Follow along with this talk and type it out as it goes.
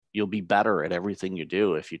you'll be better at everything you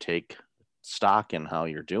do if you take stock in how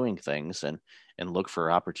you're doing things and look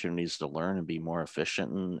for opportunities to learn and be more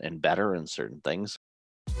efficient and better in certain things.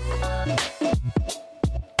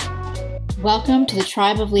 Welcome to the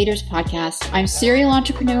Tribe of Leaders podcast. I'm serial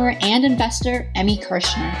entrepreneur and investor Emmy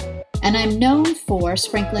Kirshner, and I'm known for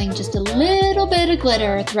sprinkling just a little bit of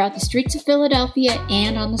glitter throughout the streets of Philadelphia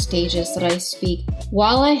and on the stages that I speak,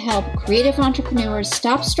 while I help creative entrepreneurs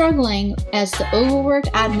stop struggling as the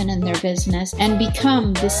overworked admin in their business and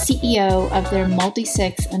become the CEO of their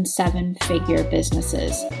multi-6 and 7-figure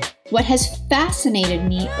businesses. What has fascinated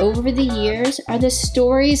me over the years are the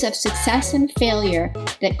stories of success and failure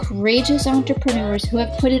that courageous entrepreneurs who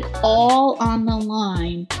have put it all on the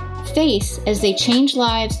line face as they change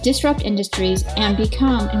lives, disrupt industries, and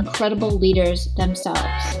become incredible leaders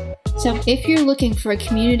themselves. So if you're looking for a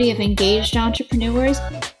community of engaged entrepreneurs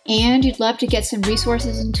and you'd love to get some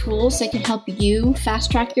resources and tools that can help you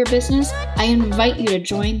fast-track your business, I invite you to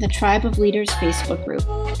join the Tribe of Leaders Facebook group.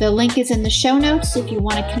 The link is in the show notes if you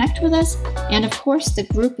want to connect with us, and of course, the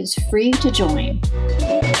group is free to join.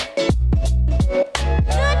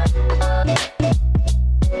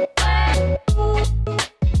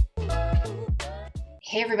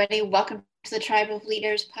 Hey everybody, welcome to the Tribe of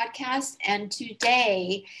Leaders podcast, and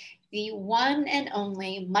today the one and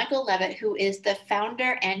only Michael Levitt, who is the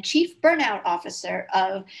founder and chief burnout officer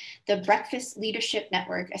of the Breakfast Leadership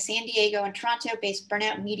Network, a San Diego and Toronto-based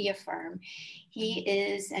burnout media firm. He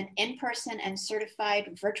is an in-person and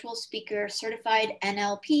certified virtual speaker, certified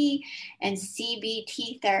NLP and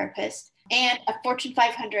CBT therapist, and a Fortune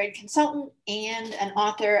 500 consultant and an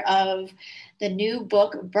author of the new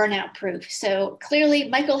book, Burnout Proof. So clearly,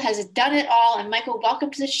 Michael has done it all. And Michael,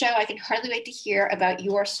 welcome to the show. I can hardly wait to hear about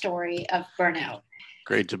your story of burnout.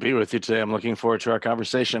 Great to be with you today. I'm looking forward to our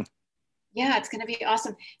conversation. Yeah, it's going to be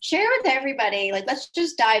awesome. Share with everybody, let's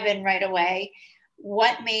just dive in right away.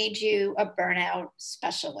 What made you a burnout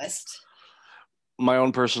specialist? My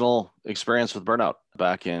own personal experience with burnout.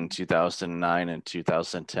 Back in 2009 and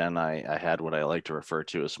 2010, I had what I like to refer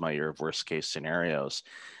to as my year of worst case scenarios.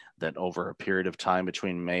 That over a period of time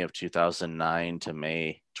between May of 2009 to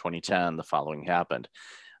May 2010, the following happened.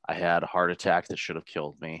 I had a heart attack that should have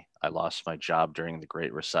killed me. I lost my job during the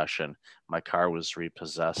Great Recession. My car was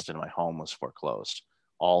repossessed and my home was foreclosed,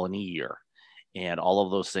 all in a year. And all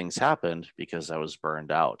of those things happened because I was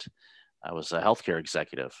burned out. I was a healthcare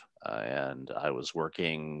executive and I was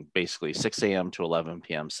working basically 6 a.m. to 11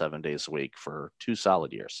 p.m. 7 days a week for 2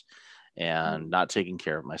 solid years. And not taking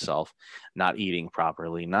care of myself, not eating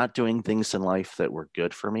properly, not doing things in life that were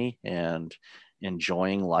good for me, and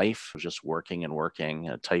enjoying life, just working and working,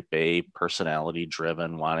 a type A personality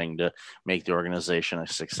driven, wanting to make the organization a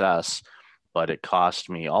success. But it cost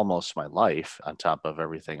me almost my life on top of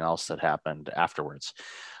everything else that happened afterwards.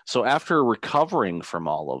 So after recovering from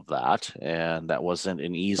all of that, and that wasn't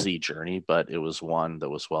an easy journey, but it was one that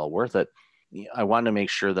was well worth it, I wanted to make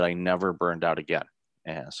sure that I never burned out again.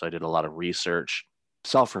 And so I did a lot of research,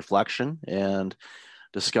 self-reflection, and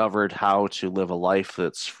discovered how to live a life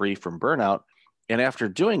that's free from burnout. And after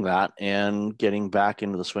doing that and getting back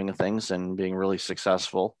into the swing of things and being really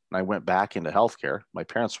successful, I went back into healthcare. My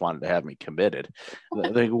parents wanted to have me committed.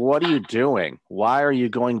 They, what are you doing? Why are you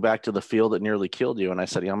going back to the field that nearly killed you? And I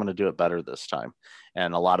said, I'm going to do it better this time.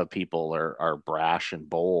 And a lot of people are brash and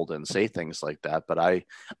bold and say things like that, but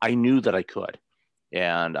I knew that I could.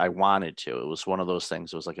 And I wanted to. It was one of those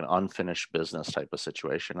things. It was like an unfinished business type of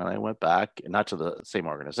situation. And I went back, not to the same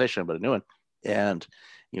organization, but a new one, and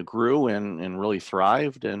grew and really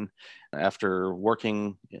thrived. And after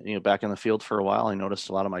working back in the field for a while, I noticed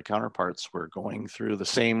a lot of my counterparts were going through the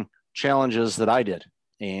same challenges that I did.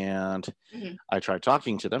 And I tried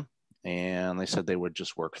talking to them, and they said they would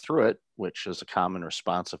just work through it, which is a common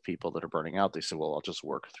response of people that are burning out. They say, well, I'll just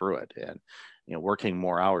work through it. And working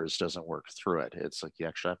more hours doesn't work through it. It's like you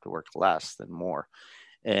actually have to work less than more.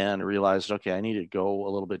 And realized, okay, I need to go a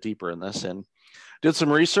little bit deeper in this, and did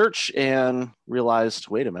some research and realized,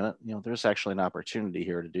 wait a minute, there's actually an opportunity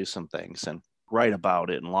here to do some things and write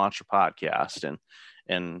about it and launch a podcast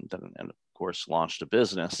and of course launched a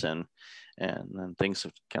business, and then things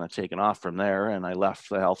have kind of taken off from there. And I left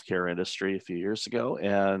the healthcare industry a few years ago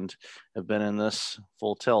and have been in this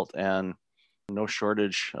full tilt, and no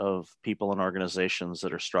shortage of people and organizations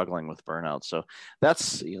that are struggling with burnout. So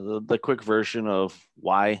that's the quick version of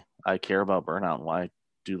why I care about burnout and why I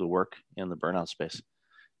do the work in the burnout space.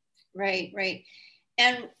 Right.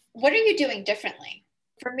 And what are you doing differently?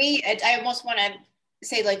 For me, I almost want to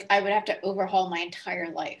say I would have to overhaul my entire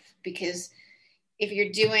life, because if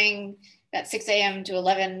you're doing that 6 a.m. to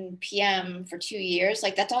 11 p.m. for 2 years,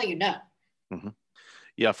 that's all you know. Mm-hmm.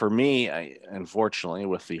 Yeah, for me, unfortunately,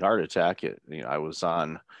 with the heart attack, I was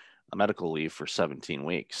on a medical leave for 17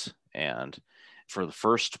 weeks. And for the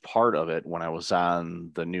first part of it, when I was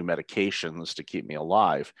on the new medications to keep me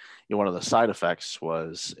alive, one of the side effects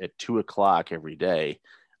was at 2 o'clock every day,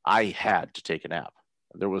 I had to take a nap.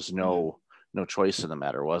 There was no choice in the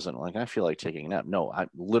matter. It wasn't like I feel like taking a nap. No, I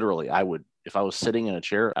would, if I was sitting in a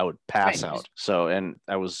chair, I would pass out. So, and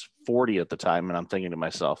I was 40 at the time, and I'm thinking to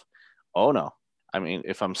myself, oh no. I mean,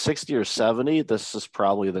 if I'm 60 or 70, this is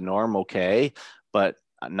probably the norm. Okay. But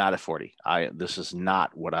not at 40. This is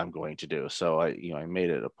not what I'm going to do. So I made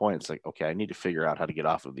it a point. It's like, okay, I need to figure out how to get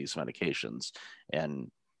off of these medications,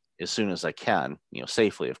 and as soon as I can,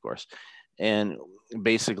 safely, of course. And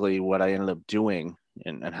basically what I ended up doing,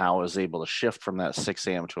 and how I was able to shift from that 6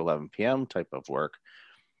 a.m. to 11 p.m. type of work,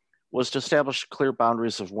 was to establish clear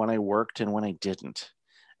boundaries of when I worked and when I didn't.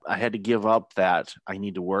 I had to give up that I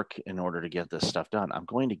need to work in order to get this stuff done. I'm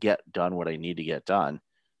going to get done what I need to get done,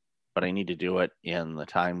 but I need to do it in the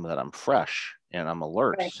time that I'm fresh and I'm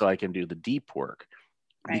alert, right, so I can do the deep work.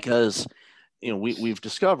 Right. Because we've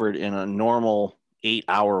discovered in a normal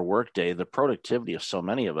 8-hour workday, the productivity of so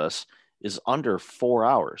many of us is under 4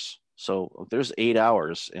 hours. So if there's 8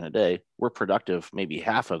 hours in a day, we're productive maybe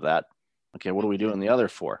half of that. Okay, what are we doing the other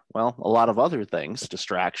 4? Well, a lot of other things,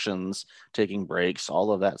 distractions, taking breaks,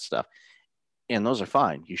 all of that stuff. And those are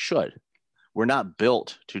fine. You should. We're not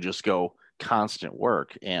built to just go constant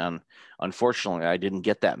work. And unfortunately, I didn't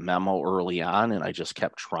get that memo early on, and I just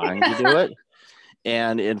kept trying to do it.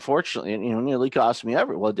 And unfortunately, it nearly cost me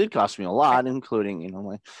it did cost me a lot, including,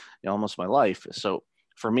 almost my life. So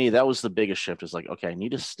for me, that was the biggest shift, is like, okay, I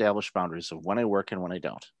need to establish boundaries of when I work and when I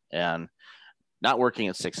don't. And not working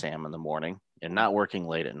at 6 a.m. in the morning and not working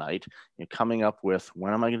late at night, coming up with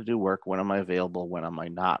when am I going to do work? When am I available? When am I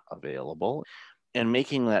not available? And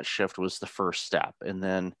making that shift was the first step. And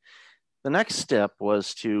then the next step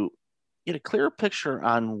was to get a clear picture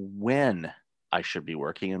on when I should be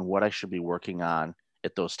working and what I should be working on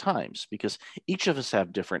at those times, because each of us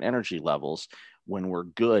have different energy levels when we're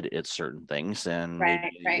good at certain things, and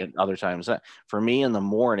maybe at other times that, for me, in the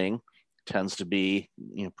morning tends to be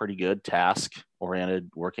pretty good task oriented,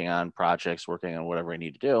 working on projects, working on whatever I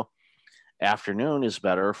need to do. Afternoon is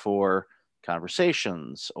better for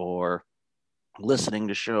conversations or listening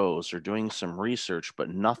to shows or doing some research, but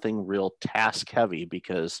nothing real task heavy,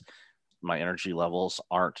 because my energy levels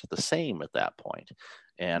aren't the same at that point.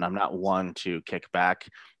 And I'm not one to kick back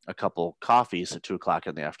a couple coffees at 2 o'clock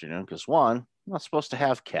in the afternoon, because one, I'm not supposed to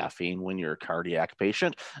have caffeine when you're a cardiac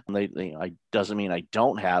patient. I doesn't mean I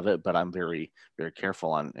don't have it, but I'm very, very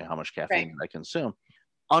careful on how much caffeine I consume.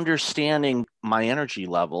 Understanding my energy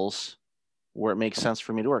levels where it makes sense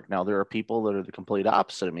for me to work. Now, there are people that are the complete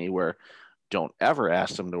opposite of me, where don't ever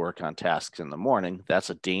ask them to work on tasks in the morning.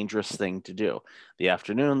 That's a dangerous thing to do. The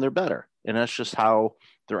afternoon, they're better. And that's just how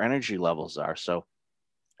their energy levels are. So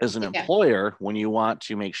as an employer, when you want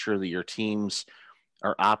to make sure that your teams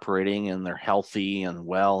are operating and they're healthy and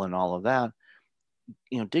well and all of that,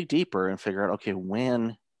 dig deeper and figure out, okay,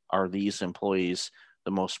 when are these employees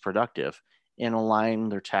the most productive, and align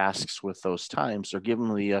their tasks with those times, or give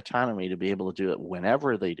them the autonomy to be able to do it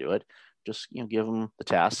whenever they do it. Just, give them the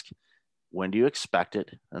task. When do you expect it?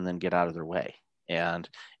 And then get out of their way. And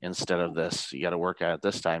instead of this, you got to work at it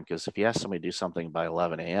this time, because if you ask somebody to do something by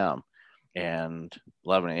 11 a.m. and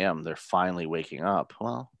 11 a.m. they're finally waking up,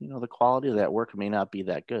 well, the quality of that work may not be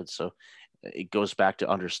that good. So it goes back to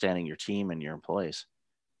understanding your team and your employees.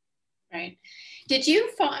 Right. Did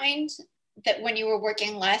you find that when you were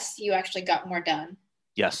working less, you actually got more done?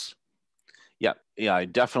 Yes. Yeah, I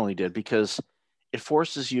definitely did, because it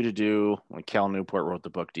forces you to do, like Cal Newport wrote the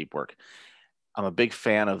book Deep Work. I'm a big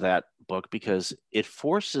fan of that book, because it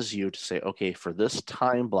forces you to say, okay, for this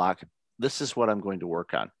time block, this is what I'm going to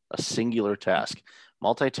work on, a singular task.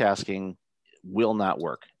 Multitasking will not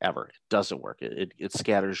work ever. It doesn't work. It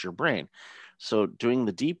scatters your brain. So doing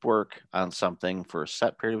the deep work on something for a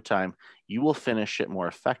set period of time, you will finish it more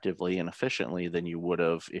effectively and efficiently than you would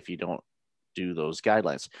have if you don't do those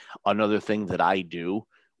guidelines. Another thing that I do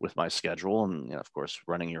with my schedule, and of course,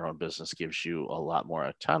 running your own business gives you a lot more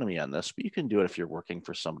autonomy on this, but you can do it if you're working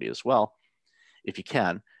for somebody as well, if you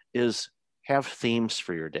can, is have themes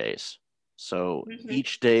for your days. So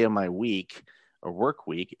each day of my week or work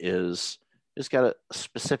week is got a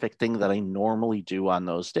specific thing that I normally do on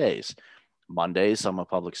those days. Mondays, I'm a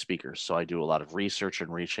public speaker, so I do a lot of research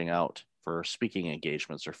and reaching out for speaking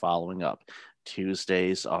engagements or following up.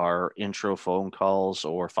 Tuesdays are intro phone calls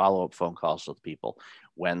or follow-up phone calls with people.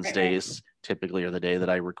 Wednesdays typically are the day that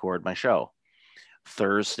I record my show.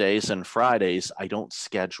 Thursdays and Fridays, I don't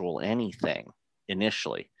schedule anything.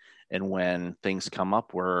 initially. And when things come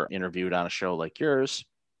up, we're interviewed on a show like yours,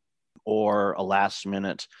 or a last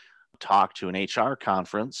minute talk to an HR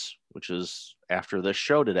conference, which is after this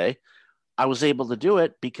show today, I was able to do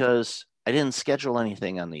it because I didn't schedule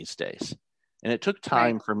anything on these days. And it took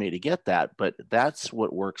time for me to get that, but that's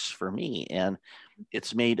what works for me. And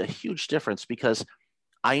it's made a huge difference because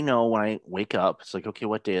I know when I wake up, it's like, okay,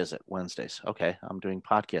 what day is it? Wednesdays. Okay, I'm doing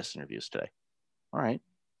podcast interviews today. All right.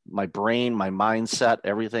 My brain, my mindset,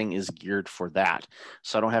 everything is geared for that.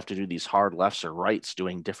 So I don't have to do these hard lefts or rights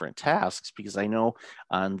doing different tasks because I know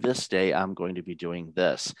on this day I'm going to be doing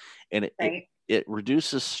this. And it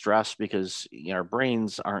reduces stress because our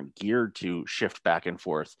brains aren't geared to shift back and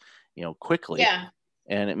forth, quickly. Yeah.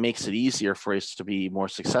 And it makes it easier for us to be more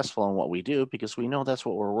successful in what we do because we know that's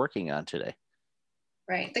what we're working on today.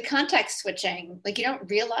 Right. The context switching, like you don't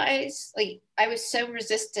realize, like I was so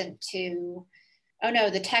resistant to, oh no,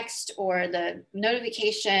 the text or the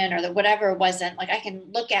notification or the whatever wasn't, like I can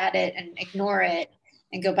look at it and ignore it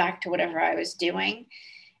and go back to whatever I was doing.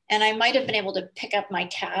 And I might have been able to pick up my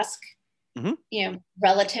task,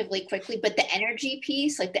 relatively quickly, but the energy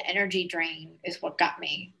piece, like the energy drain is what got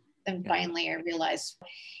me. And finally I realized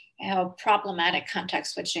how problematic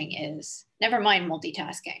context switching is. Never mind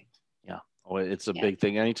multitasking. Yeah. Oh, it's a big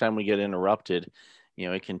thing. Anytime we get interrupted,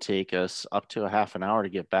 it can take us up to a half an hour to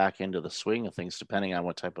get back into the swing of things, depending on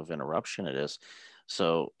what type of interruption it is.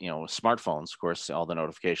 So, with smartphones, of course, all the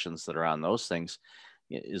notifications that are on those things,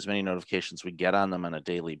 as many notifications we get on them on a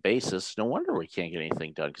daily basis, no wonder we can't get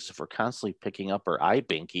anything done. Because if we're constantly picking up our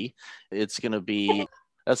iBinky, it's going to be...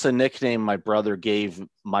 That's a nickname my brother gave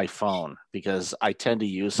my phone because I tend to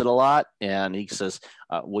use it a lot. And he says,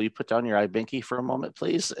 will you put down your iBinky for a moment,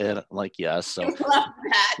 please? And I'm like, yes. So,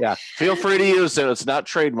 yeah, feel free to use it. It's not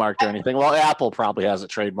trademarked or anything. Well, Apple probably has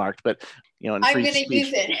it trademarked, but, in I'm going to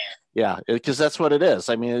use it. Yeah, because that's what it is.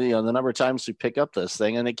 I mean, the number of times we pick up this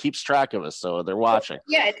thing and it keeps track of us. So they're watching.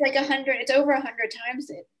 Yeah, it's like 100. It's over 100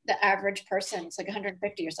 times the average person. It's like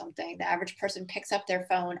 150 or something. The average person picks up their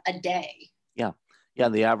phone a day. Yeah. Yeah,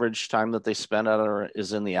 the average time that they spend on it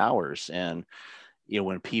is in the hours. And,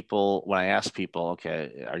 when I ask people,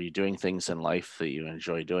 okay, are you doing things in life that you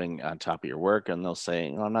enjoy doing on top of your work? And they'll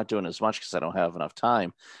say, I'm not doing as much because I don't have enough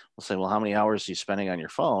time. We'll say, well, how many hours are you spending on your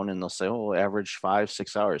phone? And they'll say, oh, average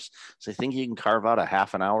 5-6 hours. So I think you can carve out a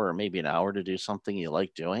half an hour or maybe an hour to do something you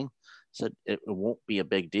like doing. So it won't be a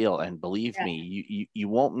big deal. And believe me, you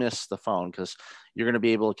won't miss the phone because you're going to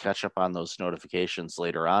be able to catch up on those notifications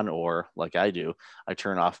later on. Or like I do, I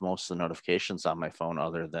turn off most of the notifications on my phone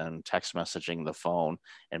other than text messaging, the phone,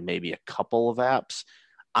 and maybe a couple of apps.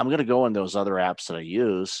 I'm going to go in those other apps that I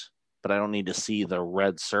use, but I don't need to see the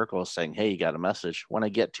red circle saying, hey, you got a message. When I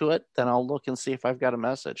get to it, then I'll look and see if I've got a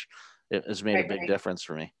message. It has made a big difference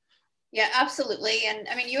for me. Yeah, absolutely. And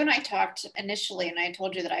I mean, you and I talked initially, and I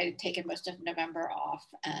told you that I had taken most of November off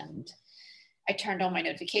and I turned all my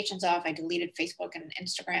notifications off. I deleted Facebook and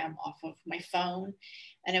Instagram off of my phone.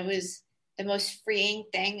 And it was the most freeing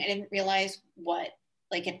thing. I didn't realize what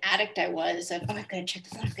like an addict I was of, oh, I've got to check the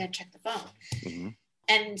phone. I've got to check the phone. Mm-hmm.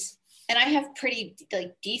 And I have pretty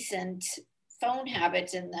like decent phone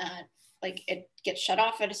habits in that. Like it gets shut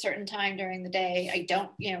off at a certain time during the day. I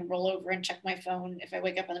don't, roll over and check my phone if I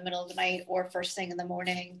wake up in the middle of the night or first thing in the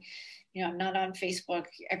morning. I'm not on Facebook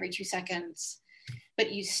every 2 seconds,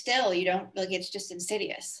 but you don't, like, it's just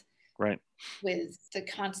insidious. Right. With the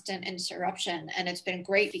constant interruption. And it's been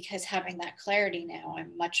great because having that clarity now,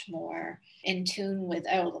 I'm much more in tune with,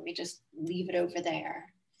 oh, let me just leave it over there.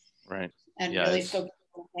 Right. And really focus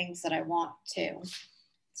on things that I want to.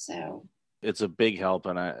 So it's a big help,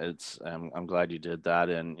 and I'm glad you did that.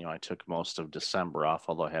 And I took most of December off,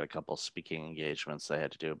 although I had a couple of speaking engagements I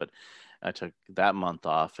had to do. But I took that month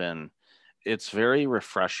off, and it's very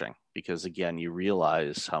refreshing because again, you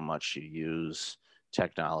realize how much you use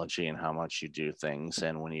technology and how much you do things.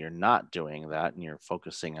 And when you're not doing that and you're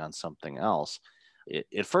focusing on something else,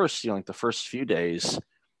 at first, like the first few days,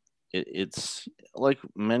 it's like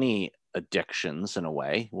many addictions in a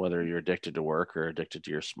way, whether you're addicted to work or addicted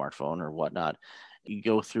to your smartphone or whatnot, you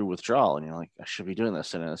go through withdrawal and you're like, I should be doing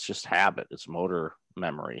this. And it's just habit. It's motor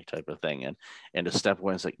memory type of thing. And to step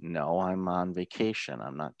away, it's like, no, I'm on vacation.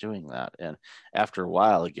 I'm not doing that. And after a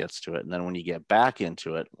while it gets to it. And then when you get back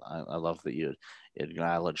into it, I love that you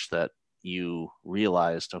acknowledge that you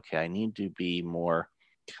realized, okay, I need to be more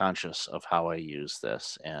conscious of how I use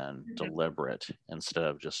this and deliberate instead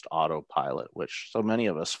of just autopilot, which so many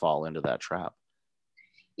of us fall into that trap.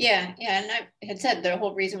 Yeah. And I had said the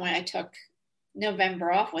whole reason why I took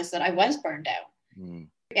November off was that I was burned out.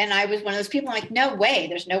 And I was one of those people like, no way,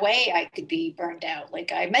 there's no way I could be burned out.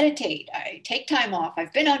 Like I meditate, I take time off,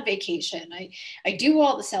 I've been on vacation, I do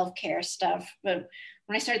all the self-care stuff. But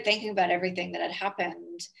when I started thinking about everything that had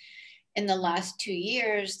happened in the last 2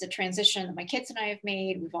 years, the transition that my kids and I have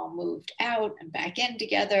made, we've all moved out and back in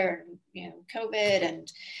together, and, COVID,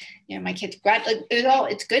 and, my kids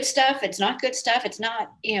it's good stuff. It's not good stuff. It's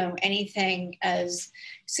not, anything as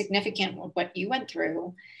significant with what you went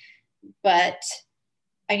through, but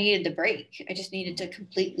I needed the break. I just needed to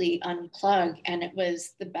completely unplug. And it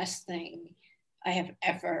was the best thing I have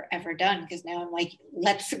ever done. Because now I'm like,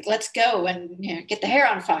 let's go and, get the hair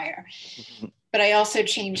on fire. But I also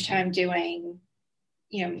changed how I'm doing,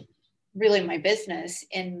 really my business,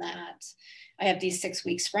 in that I have these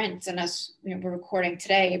 6-week sprints. And as we're recording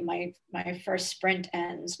today, my first sprint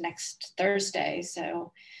ends next Thursday.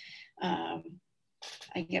 So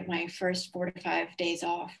I get my first 4 to 5 days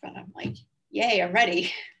off, and I'm like, yay, I'm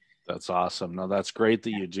ready. That's awesome. No, that's great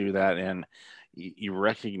that you do that, and you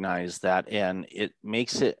recognize that, and it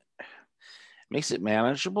makes it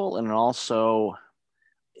manageable, and also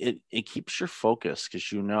it keeps your focus,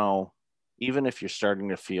 because even if you're starting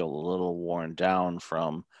to feel a little worn down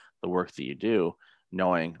from the work that you do,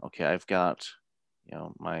 knowing, okay, I've got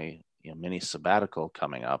my mini sabbatical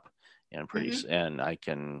coming up, and and I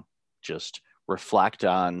can just reflect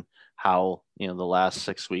on how the last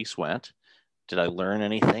 6 weeks went. Did I learn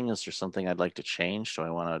anything? Is there something I'd like to change? Do I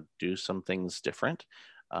want to do some things different?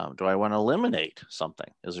 Do I want to eliminate something?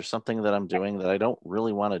 Is there something that I'm doing that I don't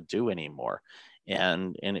really want to do anymore?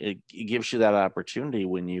 And it gives you that opportunity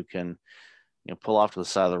when you can pull off to the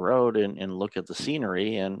side of the road and look at the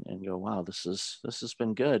scenery and go, wow, this has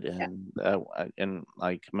been good. And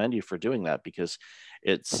I commend you for doing that, because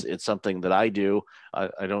it's something that I do.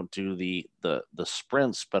 I don't do the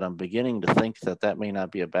sprints, but I'm beginning to think that may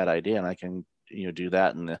not be a bad idea. And I can, do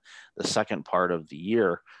that in the second part of the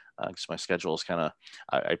year. Because my schedule is kind of,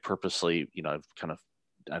 I purposely, I've kind of,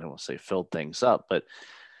 I don't want to say filled things up, but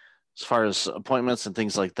as far as appointments and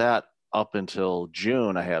things like that, up until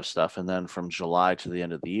June, I have stuff. And then from July to the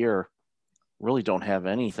end of the year, really don't have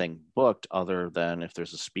anything booked, other than if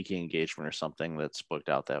there's a speaking engagement or something that's booked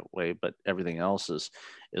out that way. But everything else is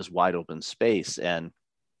wide open space. And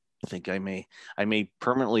I think I may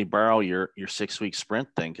permanently borrow your 6-week sprint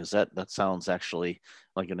thing, because that sounds actually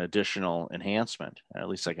like an additional enhancement. At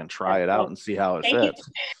least I can try it out and see how it fits.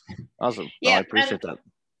 Awesome. Yeah, I appreciate that.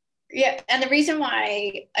 Yeah, and the reason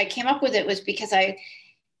why I came up with it was because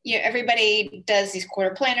everybody does these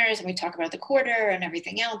quarter planners, and we talk about the quarter and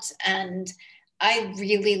everything else. And I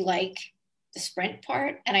really like the sprint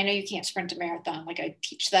part. And I know you can't sprint a marathon. Like, I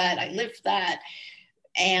teach that, I live that.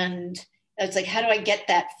 And it's like, how do I get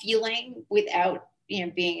that feeling without,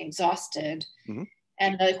 being exhausted? Mm-hmm.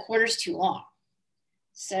 And the quarter's too long.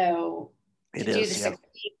 So to do the 6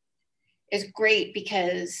 weeks is great,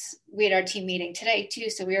 because we had our team meeting today too.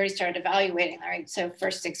 So we already started evaluating, all right, so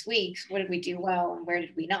first 6 weeks, what did we do well and where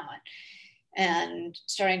did we not? And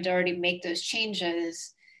starting to already make those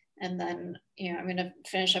changes. And then, I'm going to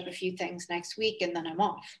finish up a few things next week, and then I'm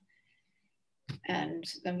off. And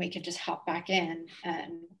then we can just hop back in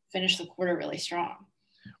and finish the quarter really strong.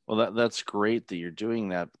 Well, that's great that you're doing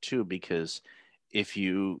that too, because if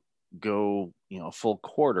you go, a full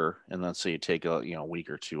quarter, and let's say you take a week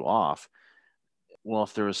or two off, well,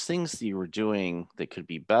 if there was things that you were doing that could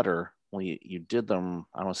be better, well, you did them,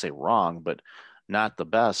 I don't want to say wrong, but not the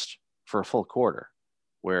best for a full quarter,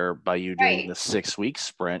 where by you doing the 6-week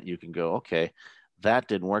sprint, you can go, okay, that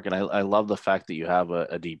didn't work. And I love the fact that you have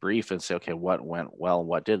a debrief and say, okay, what went well,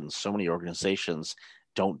 what didn't. So many organizations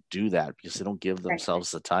don't do that because they don't give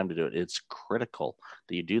themselves the time to do it. It's critical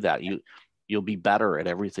that you do that. You'll be better at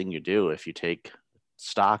everything you do if you take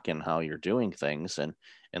stock in how you're doing things and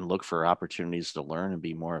look for opportunities to learn and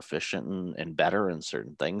be more efficient and better in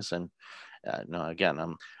certain things. And again,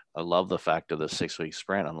 I love the fact of the 6-week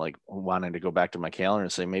sprint. I'm like wanting to go back to my calendar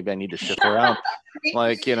and say, maybe I need to shift around.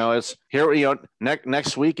 Like, it's here,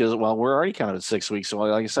 next week is, well, we're already kind of at 6 weeks. So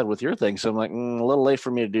like I said, with your thing, so I'm like, a little late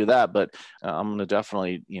for me to do that, but I'm going to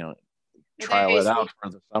definitely, trial it out for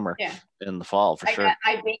the summer in the fall for sure.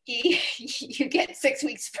 I think you get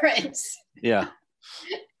 6-week sprints. Yeah.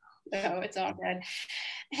 So it's all good.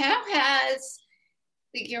 How has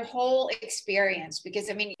your whole experience, because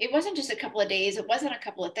it wasn't just a couple of days, it wasn't a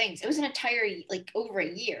couple of things, it was an entire over a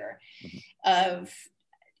year of,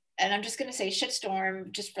 and I'm just going to say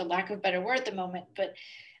shitstorm just for lack of a better word at the moment, but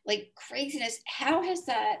craziness. How has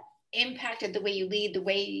that impacted the way you lead, the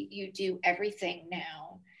way you do everything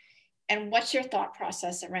now? And what's your thought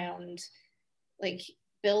process around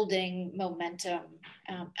building momentum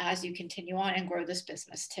as you continue on and grow this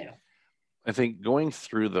business too? I think going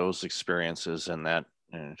through those experiences and that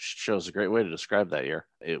shows a great way to describe that year.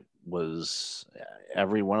 It was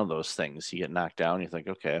every one of those things. You get knocked down, you think,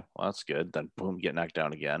 okay, well, that's good. Then boom, get knocked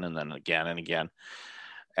down again, and then again and again.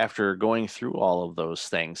 After going through all of those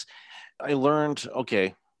things, I learned,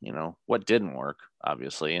 okay, what didn't work,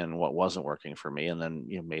 obviously, and what wasn't working for me, and then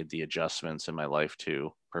made the adjustments in my life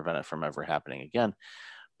to prevent it from ever happening again.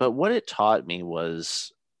 But what it taught me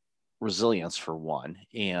was resilience, for one,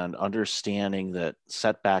 and understanding that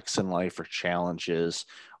setbacks in life or challenges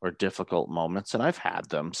or difficult moments, and I've had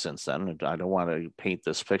them since then. And I don't want to paint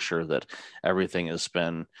this picture that everything has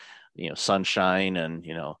been, sunshine and,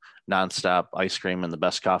 nonstop ice cream and the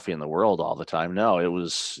best coffee in the world all the time. No, it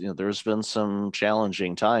was, there's been some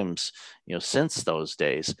challenging times, since those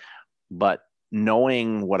days. But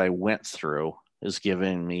knowing what I went through has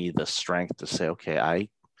given me the strength to say, okay, I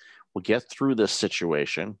will get through this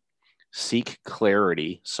situation, seek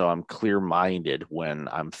clarity so I'm clear-minded when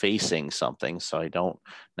I'm facing something, so I don't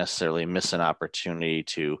necessarily miss an opportunity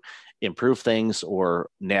to improve things or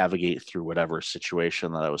navigate through whatever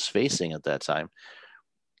situation that I was facing at that time,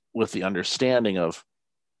 with the understanding of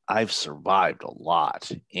I've survived a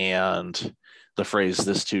lot, and the phrase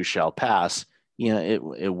 "this too shall pass,"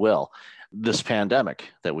 it will. This pandemic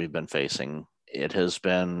that we've been facing, it has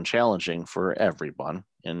been challenging for everyone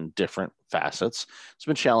in different facets. It's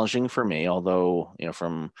been challenging for me, although,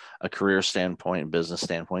 from a career standpoint, business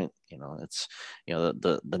standpoint, it's,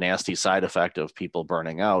 the nasty side effect of people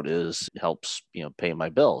burning out helps, pay my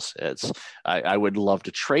bills. I would love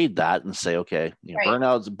to trade that and say, okay, right.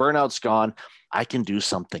 burnout's gone. I can do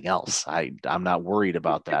something else. I'm not worried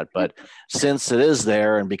about that. But since it is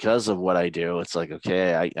there, and because of what I do, it's like,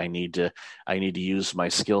 okay, I need to use my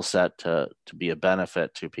skill set to be a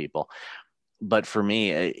benefit to people. But for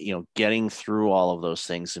me, getting through all of those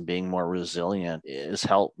things and being more resilient has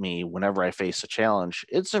helped me whenever I face a challenge.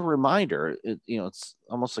 It's a reminder, it's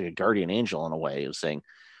almost like a guardian angel in a way of saying,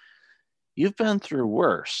 you've been through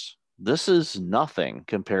worse. This is nothing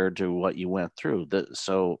compared to what you went through.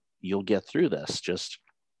 So you'll get through this. Just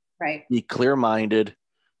right. Be clear-minded,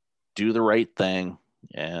 do the right thing,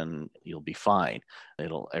 and you'll be fine.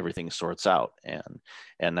 Everything sorts out.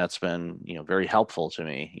 And that's been, very helpful to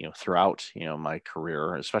me, throughout, my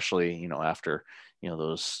career, especially, after,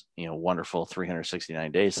 those, wonderful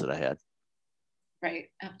 369 days that I had. Right.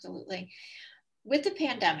 Absolutely. With the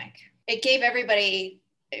pandemic, it gave everybody,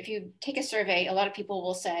 if you take a survey, a lot of people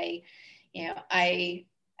will say, I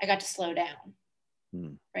got to slow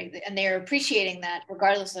down. Right. And they're appreciating that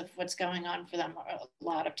regardless of what's going on for them a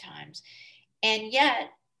lot of times. And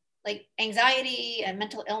yet, like, anxiety and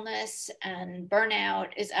mental illness and burnout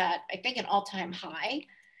is at, I think, an all-time high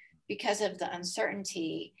because of the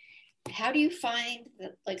uncertainty. How do you find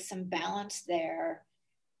some balance there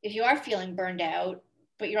if you are feeling burned out,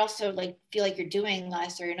 but you're also feel like you're doing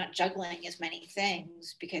less, or you're not juggling as many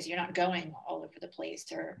things because you're not going all over the place,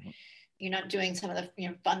 or you're not doing some of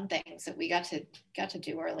the fun things that we got to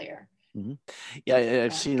do earlier? Mm-hmm. Yeah,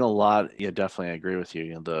 I've seen a lot. Yeah, definitely, I agree with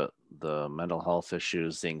you. The mental health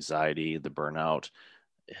issues, the anxiety, the burnout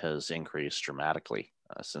has increased dramatically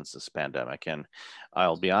since this pandemic. And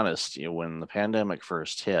I'll be honest, when the pandemic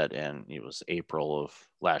first hit, and it was April of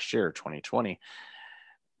last year, 2020,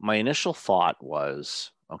 my initial thought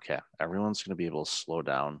was, okay, everyone's going to be able to slow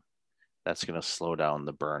down. That's going to slow down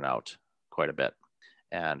the burnout quite a bit.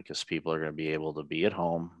 And because people are going to be able to be at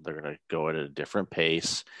home, they're going to go at a different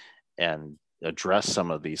pace and address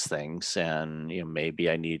some of these things. And maybe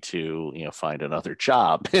I need to find another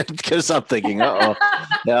job, because I'm thinking, well,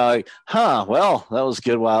 that was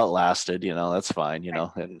good while it lasted, that's fine,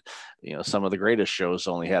 and some of the greatest shows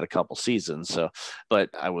only had a couple seasons. So, but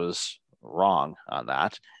I was wrong on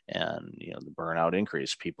that. And the burnout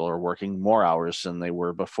increased. People are working more hours than they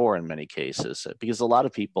were before in many cases, because a lot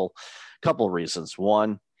of people, a couple of reasons.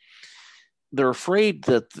 One, they're afraid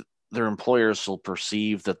that their employers will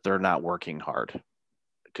perceive that they're not working hard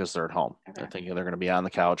because they're at home. Okay. They're thinking they're going to be on the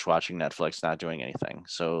couch watching Netflix, not doing anything.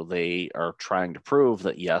 So they are trying to prove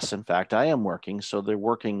that, yes, in fact, I am working. So they're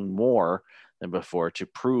working more than before to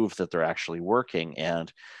prove that they're actually working. And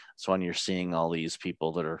so when you're seeing all these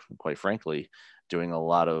people that are, quite frankly, doing a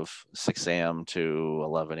lot of 6 a.m. to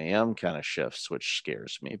 11 a.m. kind of shifts, which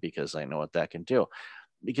scares me, because I know what that can do.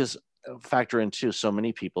 Because factor in too, so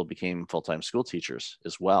many people became full-time school teachers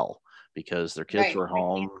as well, because their kids were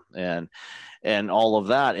home and all of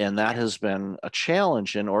that. And that has been a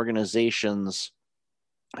challenge, and organizations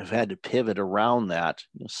have had to pivot around that.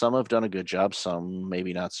 Some have done a good job, some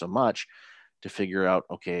maybe not so much, to figure out,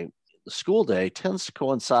 okay, school day tends to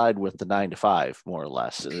coincide with the 9 to 5, more or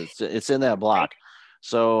less. It's in that block.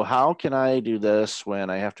 So how can I do this when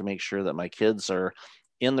I have to make sure that my kids are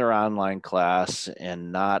in their online class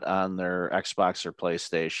and not on their Xbox or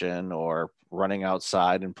PlayStation or running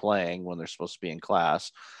outside and playing when they're supposed to be in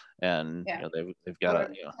class? And they've got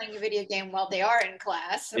to playing a video game while they are in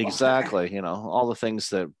class. Exactly. All the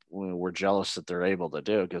things that we're jealous that they're able to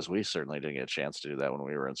do, because we certainly didn't get a chance to do that when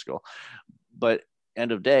we were in school. But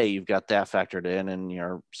end of day, you've got that factored in, and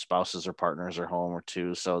your spouses or partners are home or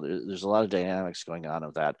two. So there's a lot of dynamics going on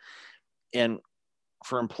of that. And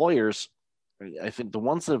for employers, I think the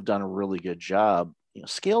ones that have done a really good job,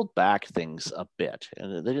 scaled back things a bit,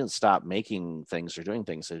 and they didn't stop making things or doing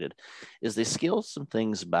things. They did is they scaled some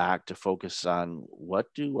things back to focus on what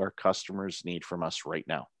do our customers need from us right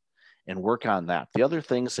now, and work on that. The other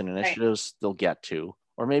things and initiatives they'll get to,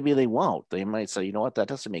 or maybe they won't. They might say, you know what, that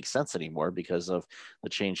doesn't make sense anymore because of the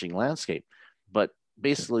changing landscape. But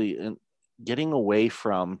basically, getting away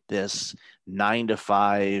from this 9 to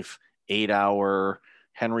 5, 8-hour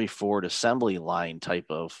Henry Ford assembly line type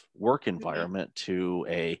of work environment to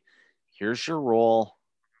here's your role,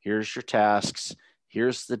 here's your tasks,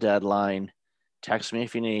 here's the deadline, text me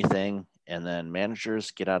if you need anything, and then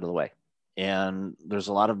managers get out of the way. And there's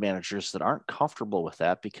a lot of managers that aren't comfortable with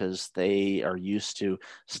that because they are used to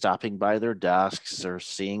stopping by their desks or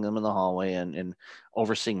seeing them in the hallway and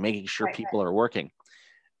overseeing, making sure people are working.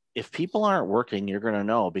 If people aren't working, you're going to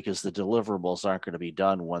know because the deliverables aren't going to be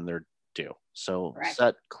done when they're due. So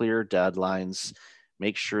set clear deadlines,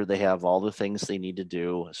 make sure they have all the things they need to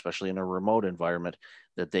do, especially in a remote environment,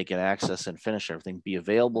 that they can access and finish everything, be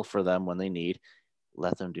available for them when they need,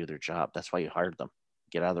 let them do their job. That's why you hired them.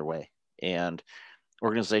 Get out of their way. And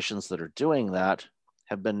organizations that are doing that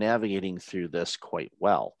have been navigating through this quite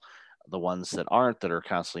well. The ones that aren't, that are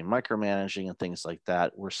constantly micromanaging and things like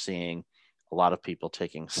that, we're seeing a lot of people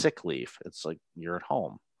taking sick leave. It's like you're at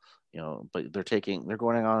home, but they're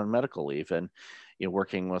going on medical leave, and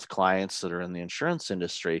working with clients that are in the insurance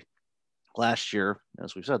industry. Last year,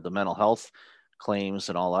 as we've said, the mental health claims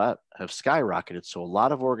and all that have skyrocketed. So a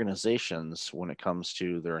lot of organizations, when it comes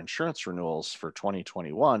to their insurance renewals for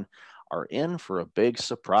 2021, are in for a big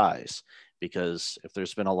surprise, because if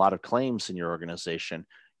there's been a lot of claims in your organization,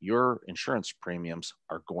 your insurance premiums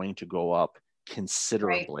are going to go up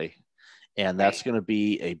considerably. And that's going to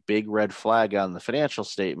be a big red flag on the financial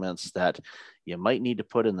statements that you might need to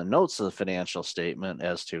put in the notes of the financial statement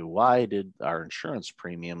as to why did our insurance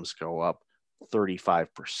premiums go up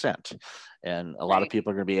 35%. And a lot of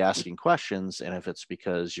people are going to be asking questions. And if it's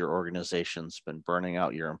because your organization's been burning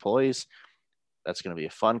out your employees, that's going to be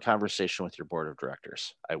a fun conversation with your board of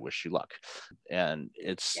directors. I wish you luck. And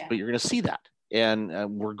but you're going to see that. And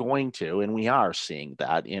we are seeing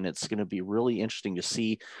that. And it's going to be really interesting to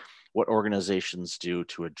see what organizations do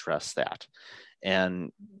to address that.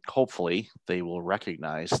 And hopefully they will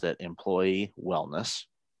recognize that employee wellness,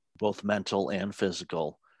 both mental and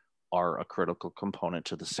physical, are a critical component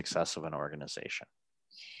to the success of an organization.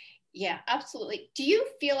 Yeah, absolutely. Do you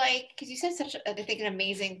feel like, because you said such, I think, an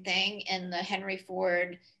amazing thing in the Henry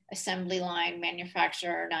Ford assembly line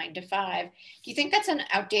manufacturer 9 to 5, do you think that's an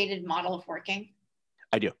outdated model of working?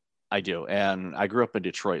 I do. And I grew up in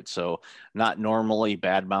Detroit, so not normally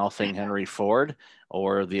bad mouthing Henry Ford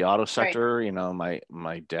or the auto sector.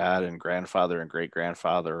 My dad and grandfather and great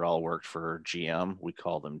grandfather all worked for GM. We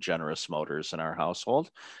call them Generous Motors in our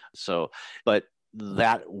household. So, but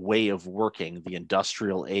that way of working, the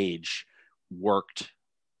industrial age, worked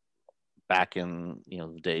back in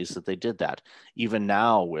the days that they did that. Even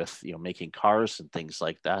now with making cars and things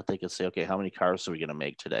like that, they could say, okay, how many cars are we going to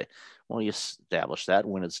make today? Well, you establish that.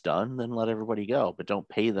 When it's done, then let everybody go, but don't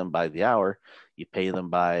pay them by the hour. You pay them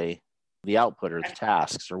by the output or the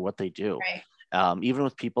tasks or what they do. Even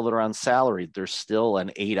with people that are on salary, there's still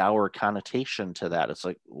an 8-hour connotation to that. It's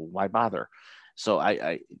like, why bother? So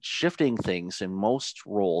I shifting things in most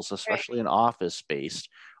roles, especially in office based,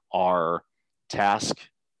 are task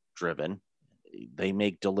driven. They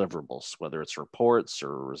make deliverables, whether it's reports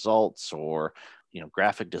or results or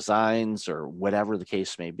graphic designs or whatever the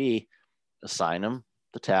case may be. Assign them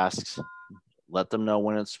the tasks, let them know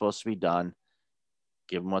when it's supposed to be done,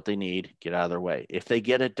 give them what they need, get out of their way. If they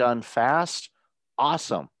get it done fast,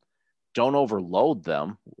 awesome. Don't overload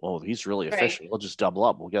them. Oh, he's really efficient. We'll just double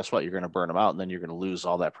up. Well, guess what? You're going to burn them out, and then you're going to lose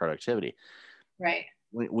all that productivity.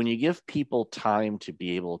 When you give people time to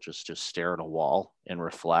be able just to stare at a wall and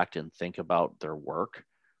reflect and think about their work,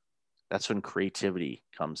 that's when creativity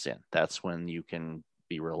comes in. That's when you can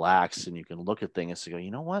be relaxed and you can look at things and go,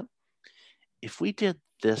 you know what? If we did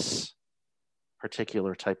this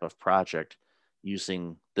particular type of project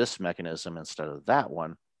using this mechanism instead of that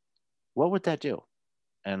one, what would that do?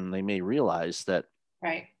 And they may realize that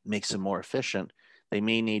makes them more efficient. They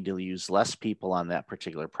may need to use less people on that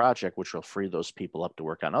particular project, which will free those people up to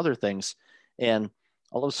work on other things. And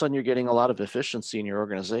all of a sudden, you're getting a lot of efficiency in your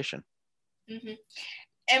organization. Mm-hmm.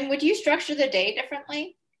 And would you structure the day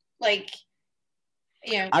differently?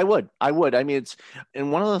 I would. I mean,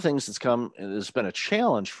 and one of the things has been a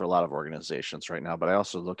challenge for a lot of organizations right now, but I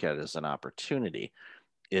also look at it as an opportunity,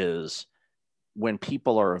 is when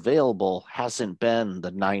people are available hasn't been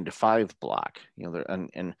the 9 to 5 block,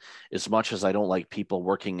 and as much as I don't like people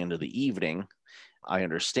working into the evening, I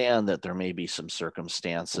understand that there may be some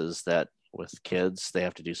circumstances that with kids, they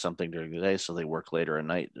have to do something during the day, so they work later at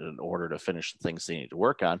night in order to finish the things they need to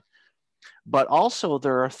work on. But also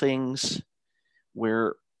there are things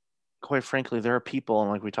where, quite frankly, there are people, and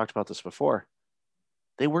like we talked about this before,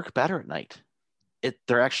 they work better at night.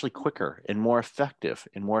 They're actually quicker and more effective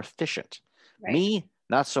and more efficient. Right. Me,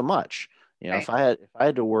 not so much. Right. If I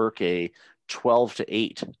had to work a 12 to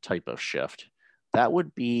 8 type of shift, that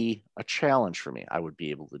would be a challenge for me. I would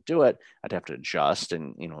be able to do it. I'd have to adjust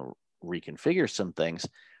and, reconfigure some things,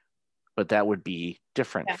 but that would be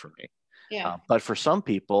different for me. Yeah. But for some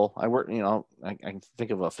people, I think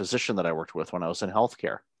of a physician that I worked with when I was in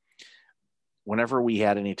healthcare. Whenever we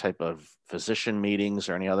had any type of physician meetings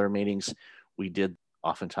or any other meetings, we did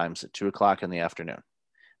oftentimes at 2:00 in the afternoon.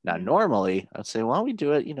 Now, normally I'd say, well, we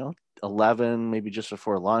do it, 11, maybe just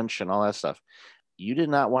before lunch and all that stuff. You did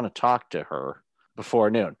not want to talk to her before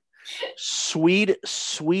noon.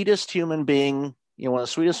 Sweetest human being, one of the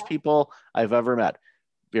sweetest people I've ever met.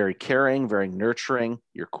 Very caring, very nurturing.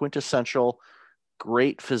 You're quintessential,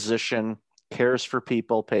 great physician, cares for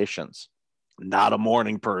people, patients. Not a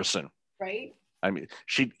morning person. Right. I mean,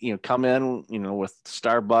 she'd come in, with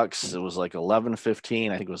Starbucks. It was like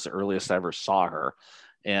 11:15. I think it was the earliest I ever saw her.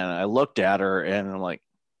 And I looked at her and I'm like,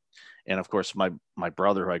 and of course, my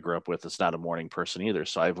brother who I grew up with is not a morning person either.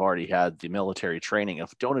 So I've already had the military training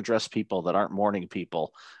of don't address people that aren't morning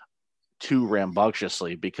people too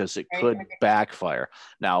rambunctiously because it could backfire.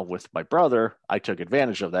 Now, with my brother, I took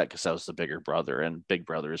advantage of that because I was the bigger brother, and big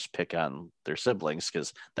brothers pick on their siblings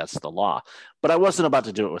because that's the law. But I wasn't about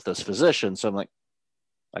to do it with this physician. So I'm like,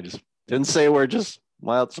 I just didn't say a word, just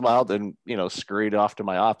smiled and, scurried off to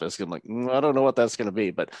my office. I'm like, I don't know what that's going to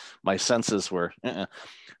be, but my senses were.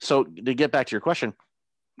 So to get back to your question,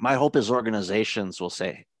 my hope is organizations will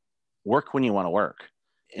say, work when you want to work,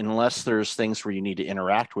 unless there's things where you need to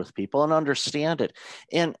interact with people and understand it.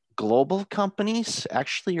 And global companies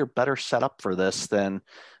actually are better set up for this than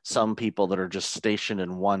some people that are just stationed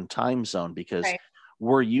in one time zone, because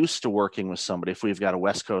we're used to working with somebody. If we've got a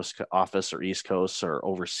West Coast office or East Coast or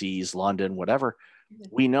overseas, London, whatever,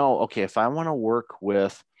 we know, okay, if I want to work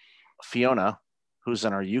with Fiona, who's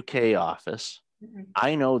in our UK office,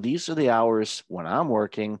 I know these are the hours when I'm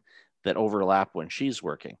working that overlap when she's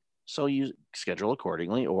working. So you schedule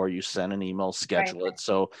accordingly, or you send an email, schedule it.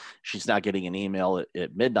 So she's not getting an email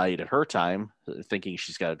at midnight at her time, thinking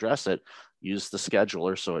she's got to address it. Use the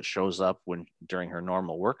scheduler so it shows up during her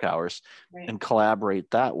normal work hours, and collaborate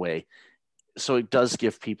that way. So it does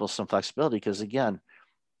give people some flexibility, because again,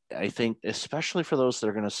 I think especially for those that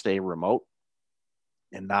are going to stay remote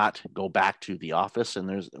and not go back to the office, and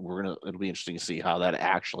it'll be interesting to see how that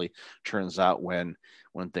actually turns out when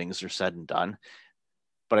things are said and done.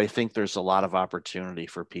 But I think there's a lot of opportunity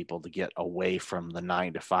for people to get away from the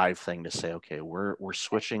 9 to 5 thing, to say, okay, we're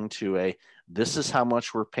switching to this is how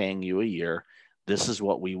much we're paying you a year. This is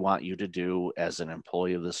what we want you to do as an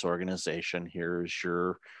employee of this organization. Here's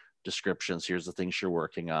your descriptions. Here's the things you're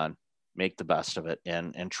working on. Make the best of it,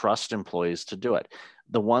 and trust employees to do it.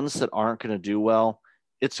 The ones that aren't going to do well,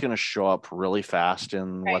 it's going to show up really fast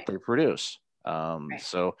in what they produce.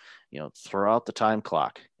 So, throw out the time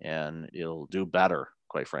clock and it'll do better,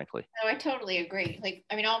 quite frankly. No, I totally agree.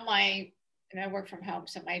 I work from home,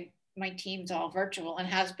 so my team's all virtual and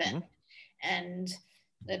has been. And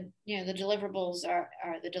the deliverables are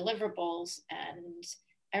the deliverables, and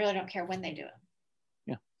I really don't care when they do it.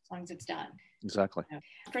 Yeah. As long as it's done. Exactly.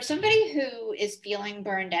 For somebody who is feeling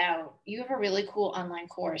burned out, you have a really cool online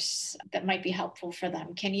course that might be helpful for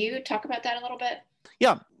them. Can you talk about that a little bit?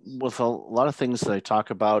 Yeah. With a lot of things that I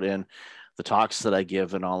talk about in the talks that I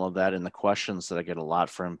give and all of that, and the questions that I get a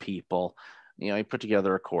lot from people, I put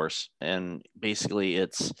together a course, and basically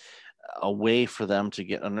it's a way for them to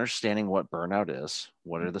get understanding what burnout is.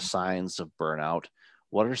 What are the signs of burnout?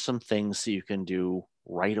 What are some things that you can do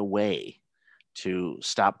right away to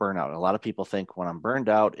stop burnout? A lot of people think when I'm burned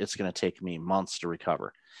out, it's going to take me months to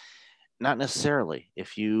recover. Not necessarily.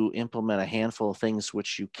 If you implement a handful of things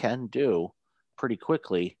which you can do, pretty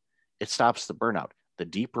quickly, it stops the burnout. The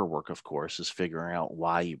deeper work, of course, is figuring out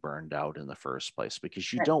why you burned out in the first place,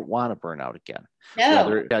 because you don't want to burn out again.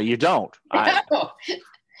 No. You don't.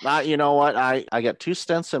 No. You know what? I got 2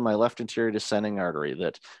 stents in my left anterior descending artery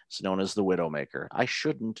that is known as the widowmaker. I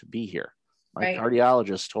shouldn't be here. My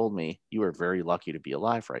cardiologist told me, you are very lucky to be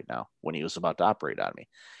alive right now, when he was about to operate on me.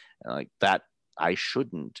 And like that, I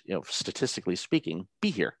shouldn't, statistically speaking, be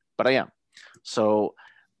here, but I am. So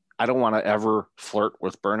I don't want to ever flirt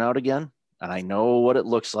with burnout again. And I know what it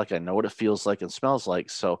looks like. I know what it feels like and smells like.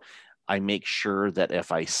 So I make sure that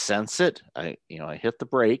if I sense it, I hit the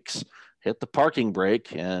brakes, hit the parking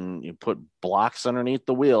brake, and you put blocks underneath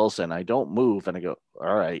the wheels, and I don't move, and I go,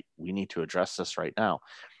 all right, we need to address this right now.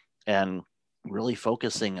 And really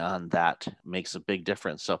focusing on that makes a big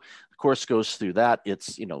difference. So the course goes through that.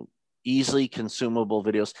 It's, easily consumable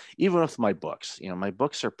videos. Even with my books, my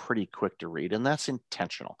books are pretty quick to read, and that's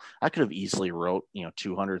intentional. I could have easily wrote,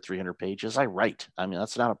 200, 300 pages. I write. I mean,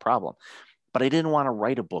 that's not a problem. But I didn't want to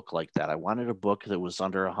write a book like that. I wanted a book that was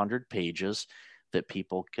under 100 pages that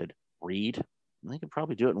people could read. And they could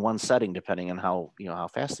probably do it in one setting, depending on how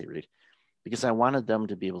fast they read, because I wanted them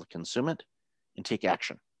to be able to consume it and take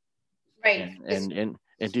action. Right.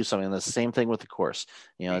 And do something. And the same thing with the course.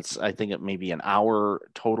 I think it may be an hour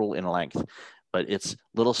total in length, but it's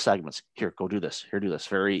little segments. Here, go do this. Here, do this.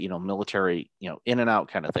 Very, military, in and out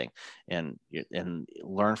kind of thing, and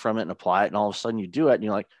learn from it and apply it. And all of a sudden you do it and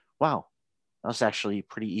you're like, wow, that was actually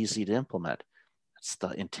pretty easy to implement. That's the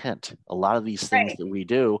intent. A lot of these things that we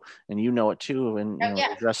do, and it too, and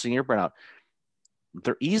addressing your burnout,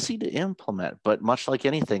 they're easy to implement, but much like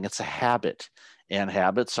anything, it's a habit, and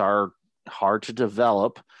habits are hard to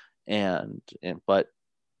develop, but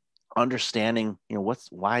understanding,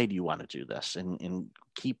 why do you want to do this, and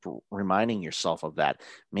keep reminding yourself of that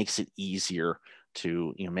makes it easier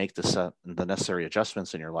to make the necessary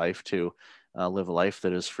adjustments in your life to live a life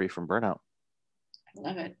that is free from burnout. I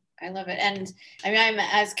love it. And I mean, I'm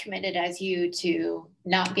as committed as you to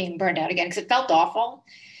not being burned out again, because it felt awful.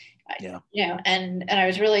 Yeah. And I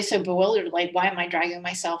was really so bewildered, like, why am I dragging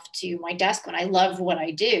myself to my desk when I love what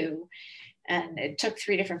I do? And it took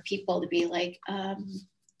 3 different people to be like,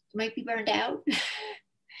 you might be burned out.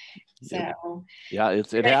 So yeah,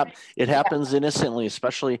 it happens innocently,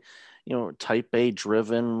 especially, type A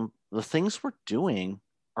driven. The things we're doing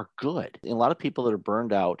are good. And a lot of people that are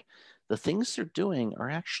burned out, the things they're doing are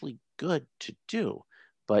actually good to do,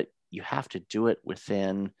 but you have to do it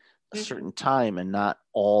within a certain time and not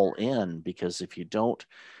all in, because if you don't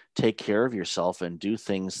take care of yourself and do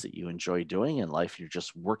things that you enjoy doing in life, you're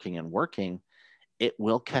just working and working, it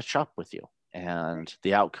will catch up with you. And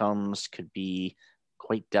the outcomes could be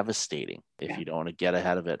quite devastating if you don't want to get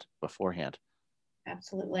ahead of it beforehand.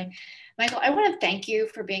 Absolutely. Michael, I want to thank you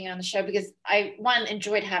for being on the show, because I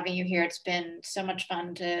enjoyed having you here. It's been so much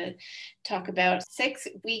fun to talk about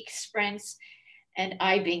 6-week sprints and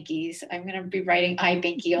iBinkies. I'm going to be writing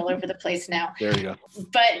iBinky all over the place now. There you go.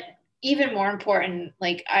 But even more important,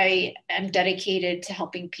 like, I am dedicated to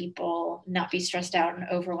helping people not be stressed out and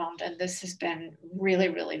overwhelmed. And this has been really,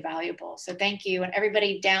 really valuable. So thank you. And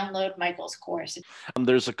everybody download Michael's course.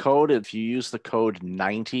 There's a code. If you use the code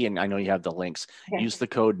 90, and I know you have the links, use the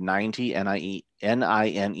code 90, NINETY.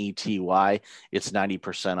 It's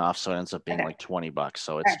 90% off. So it ends up being like $20.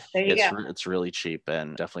 So it's really cheap,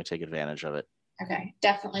 and definitely take advantage of it. Okay.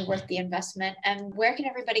 Definitely worth the investment. And where can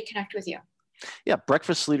everybody connect with you? Yeah,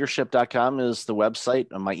 breakfastleadership.com is the website.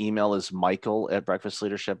 My email is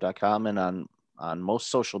michael@breakfastleadership.com. And on most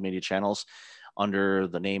social media channels, under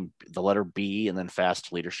the name, the letter B, and then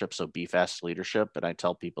Fast Leadership. So Be Fast Leadership. And I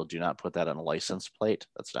tell people, do not put that on a license plate.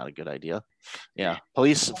 That's not a good idea. Yeah.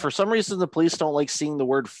 Police, for some reason, the police don't like seeing the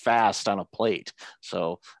word fast on a plate.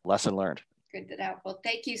 So lesson learned. Good to know. Well,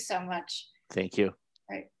 thank you so much. Thank you.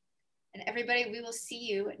 All right. And everybody, we will see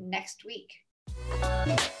you next week.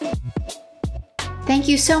 Thank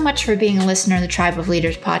you so much for being a listener of the Tribe of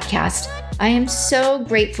Leaders podcast. I am so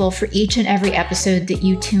grateful for each and every episode that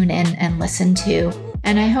you tune in and listen to.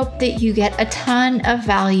 And I hope that you get a ton of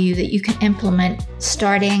value that you can implement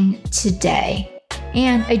starting today.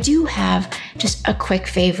 And I do have just a quick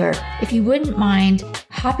favor. If you wouldn't mind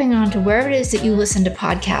hopping on to wherever it is that you listen to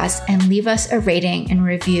podcasts and leave us a rating and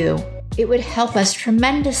review, it would help us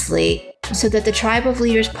tremendously, so that the Tribe of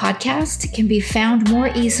Leaders podcast can be found more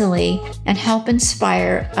easily and help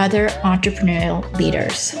inspire other entrepreneurial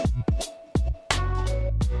leaders.